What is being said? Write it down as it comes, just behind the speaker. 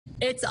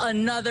It's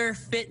another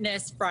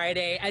Fitness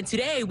Friday, and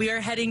today we are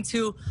heading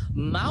to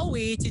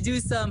Maui to do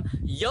some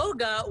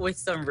yoga with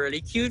some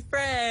really cute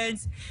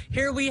friends.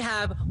 Here we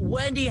have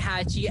Wendy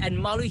Hatchie and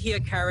Maluhia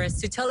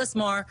Karis to tell us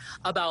more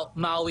about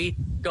Maui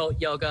Goat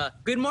Yoga.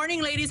 Good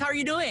morning, ladies. How are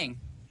you doing?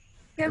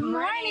 Good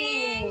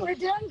morning. We're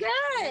doing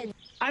good.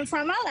 I'm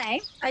from LA.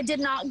 I did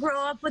not grow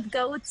up with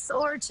goats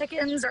or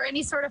chickens or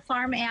any sort of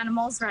farm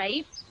animals,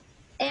 right?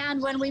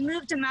 And when we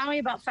moved to Maui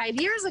about 5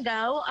 years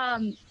ago,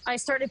 I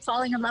started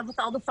falling in love with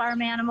all the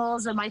farm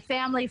animals, and my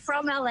family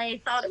from LA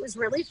thought it was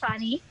really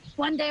funny.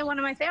 One day, one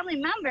of my family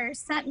members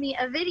sent me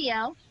a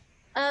video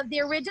of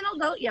the original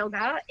goat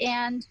yoga,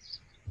 and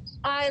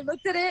I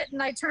looked at it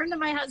and I turned to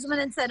my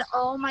husband and said,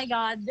 "Oh my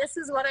God, this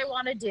is what I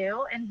want to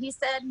do." And he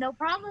said, "No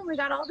problem. We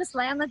got all this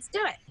land. Let's do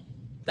it."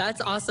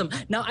 That's awesome.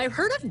 Now, I've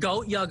heard of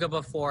goat yoga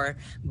before,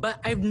 but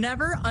I've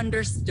never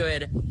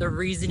understood the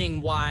reasoning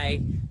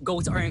why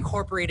goats are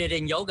incorporated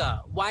in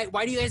yoga. Why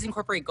do you guys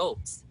incorporate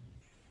goats?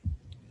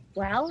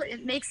 Well,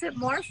 it makes it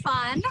more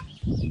fun.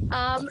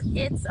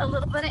 It's a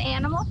little bit of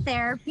animal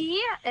therapy.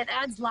 It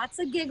adds lots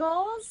of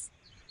giggles,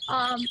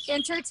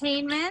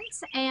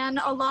 entertainment, and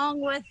along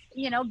with,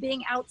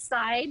 being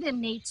outside in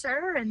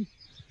nature. And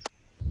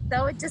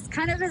so it just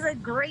kind of is a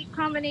great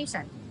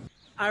combination.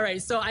 All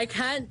right, so I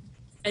can't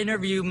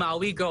interview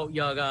Maui Goat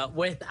Yoga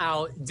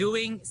without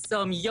doing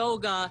some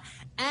yoga,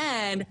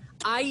 and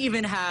I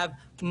even have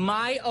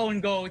my own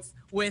goats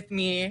with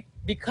me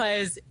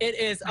because it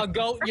is a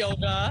goat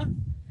yoga.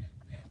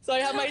 So I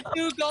have my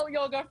two goat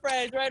yoga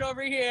friends right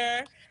over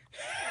here.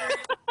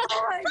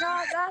 Oh my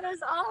God, that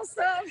is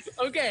awesome.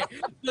 Okay,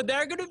 so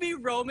they're gonna be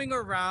roaming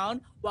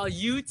around while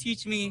you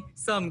teach me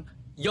some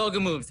yoga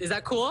moves. Is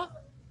that cool?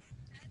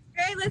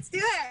 Great, let's do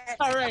it.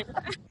 All right.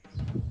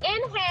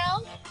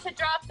 Inhale to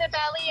drop the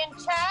belly and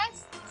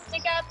chest.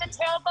 Stick out the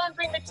tailbone,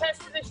 bring the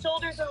chest to the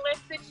shoulders and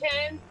lift the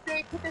chin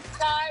straight to the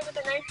sky with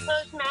a nice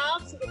closed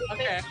mouth. So you're going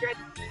to stretch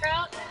the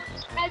throat.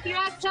 As you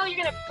exhale,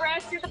 you're going to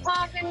press through the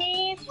palms and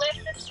knees,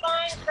 lift the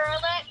spine,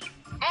 curl it.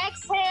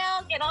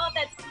 Exhale, get all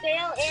that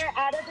stale air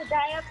out of the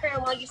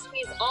diaphragm while you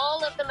squeeze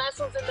all of the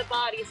muscles in the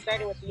body,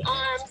 starting with the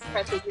arms,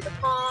 pressing through the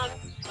palms.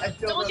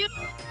 So we'll do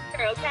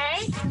it,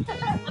 okay?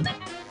 On the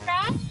next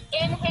breath,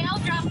 inhale,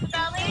 drop the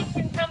belly,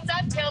 chin comes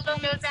up,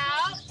 tailbone goes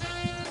out.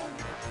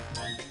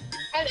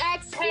 And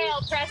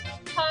exhale, press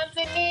palms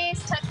and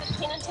knees, tuck the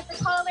chin into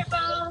the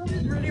collarbone.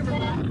 It's really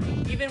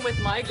relaxing, even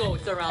with my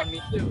goats around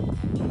me too.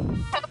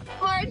 Couple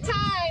more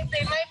times.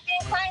 They might be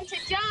inclined to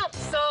jump,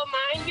 so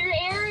mind your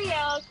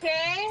area,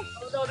 okay?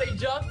 Oh no, they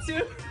jump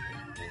too?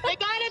 They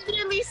gotta be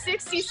at least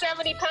 60,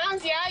 70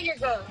 pounds, yeah, your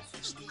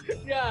goats.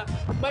 Yeah,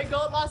 my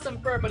goat lost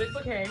some fur, but it's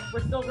okay.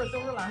 We're still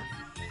relaxed.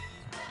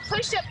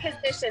 Push-up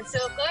position. So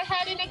go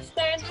ahead and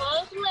extend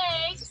both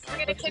legs. We're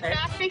gonna kick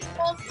back the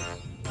heels.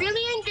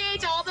 Really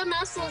engage all the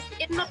muscles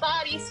in the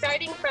body,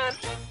 starting from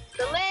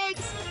the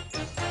legs,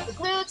 the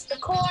glutes, the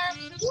core,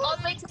 all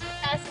the way to the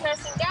chest,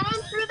 pressing down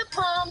through the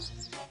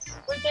palms.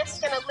 We're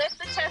just gonna lift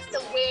the chest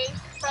away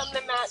from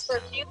the mat for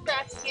a few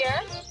breaths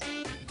here.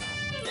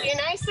 You're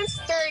nice and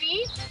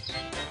sturdy.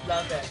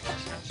 Love it.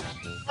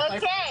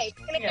 Okay,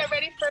 we're gonna get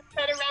ready for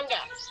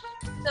chaturanga.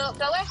 So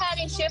go ahead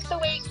and shift the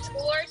weight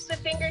towards the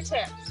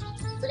fingertips.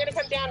 We're gonna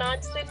come down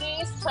onto the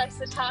knees, place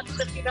the tops of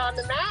the feet on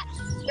the mat,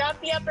 drop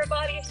the upper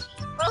body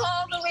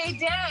all the way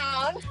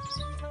down.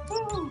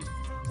 So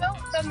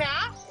the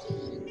mat.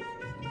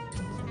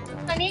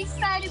 On each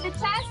side of the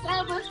chest,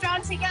 elbows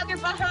drawn together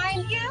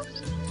behind you.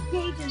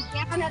 Gaze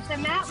down at the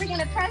mat. We're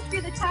gonna press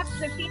through the tops of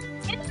the feet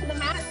into the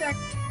mat, so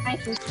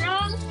nice and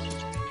strong.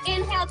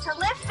 Inhale to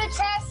lift the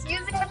chest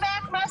using the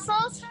back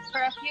muscles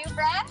for a few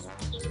breaths.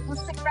 We'll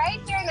sit right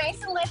here,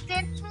 nice and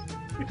lifted.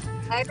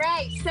 All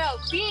right, so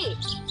feet.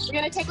 We're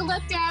gonna take a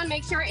look down,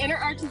 make sure inner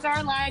arches are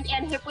aligned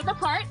and hip width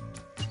apart.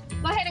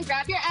 Go ahead and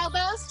grab your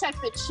elbows, tuck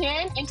the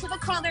chin into the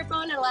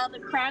collarbone, and allow the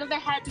crown of the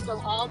head to go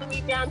all the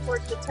way down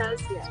towards the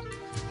toes here.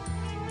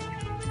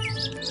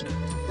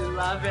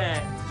 Love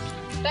it.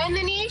 Bend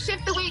the knees,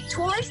 shift the weight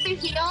towards the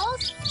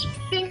heels.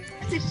 Fingers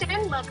to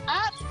shin, look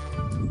up.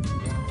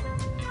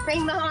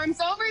 Bring the arms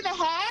over the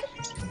head.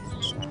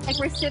 Like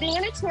we're sitting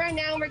in a chair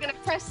now, and we're gonna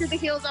press through the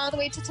heels all the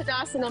way to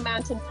Tadasana,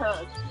 mountain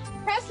pose.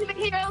 Press through the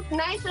heels,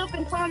 nice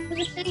open palms of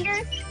the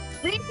fingers.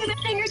 Reach to the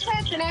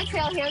fingertips and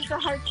exhale, hands to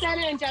heart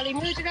center and Jali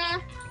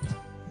Mudra.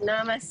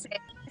 Namaste.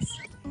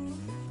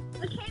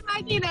 Okay,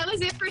 Mikey, that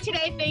was it for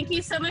today. Thank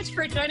you so much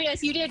for joining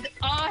us. You did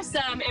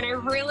awesome, and I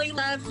really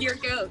love your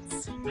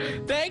goats.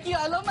 Thank you.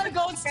 I love my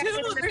goats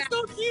too. They're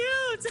so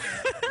cute.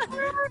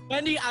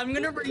 Wendy, I'm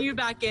going to bring you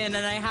back in,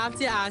 and I have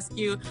to ask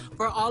you,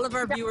 for all of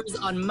our viewers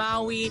on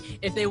Maui,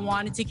 if they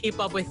wanted to keep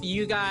up with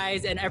you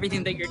guys and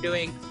everything that you're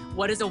doing,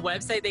 what is a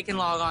website they can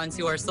log on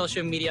to or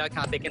social media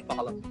account they can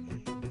follow?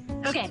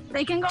 Okay,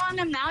 they can go on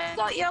to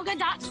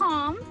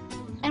mauigoatyoga.com.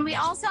 And we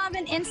also have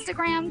an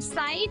Instagram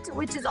site,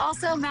 which is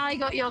also Maui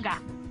Goat Yoga.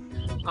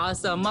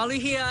 Awesome.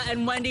 Maluhia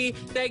and Wendy,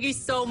 thank you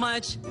so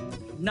much.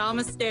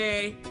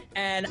 Namaste.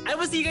 And I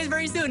will see you guys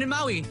very soon in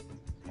Maui.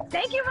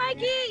 Thank you,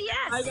 Mikey.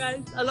 Yes. Bye,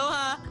 guys.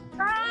 Aloha.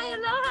 Bye.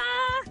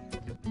 Aloha.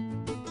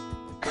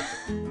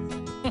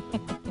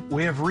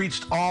 We have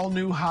reached all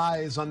new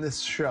highs on this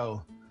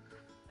show.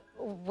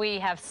 We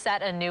have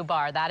set a new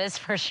bar, that is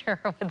for sure,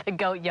 with the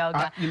goat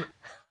yoga.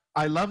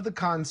 I love the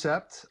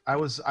concept. I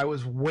was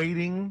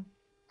waiting.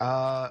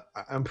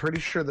 I'm pretty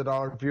sure that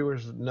all our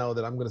viewers know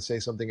that I'm going to say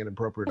something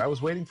inappropriate. I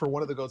was waiting for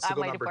one of the goats to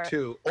go number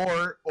 2,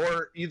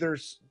 or either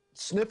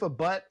sniff a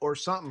butt or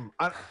something.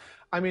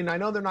 I mean, I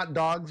know they're not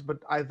dogs, but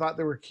I thought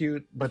they were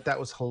cute. But that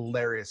was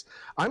hilarious.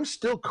 I'm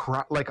still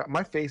crying. Like,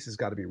 my face has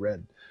got to be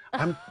red.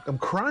 I'm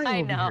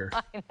crying over here.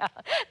 I know.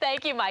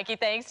 Thank you, Mikey.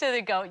 Thanks to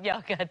the goat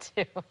yoga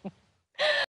too.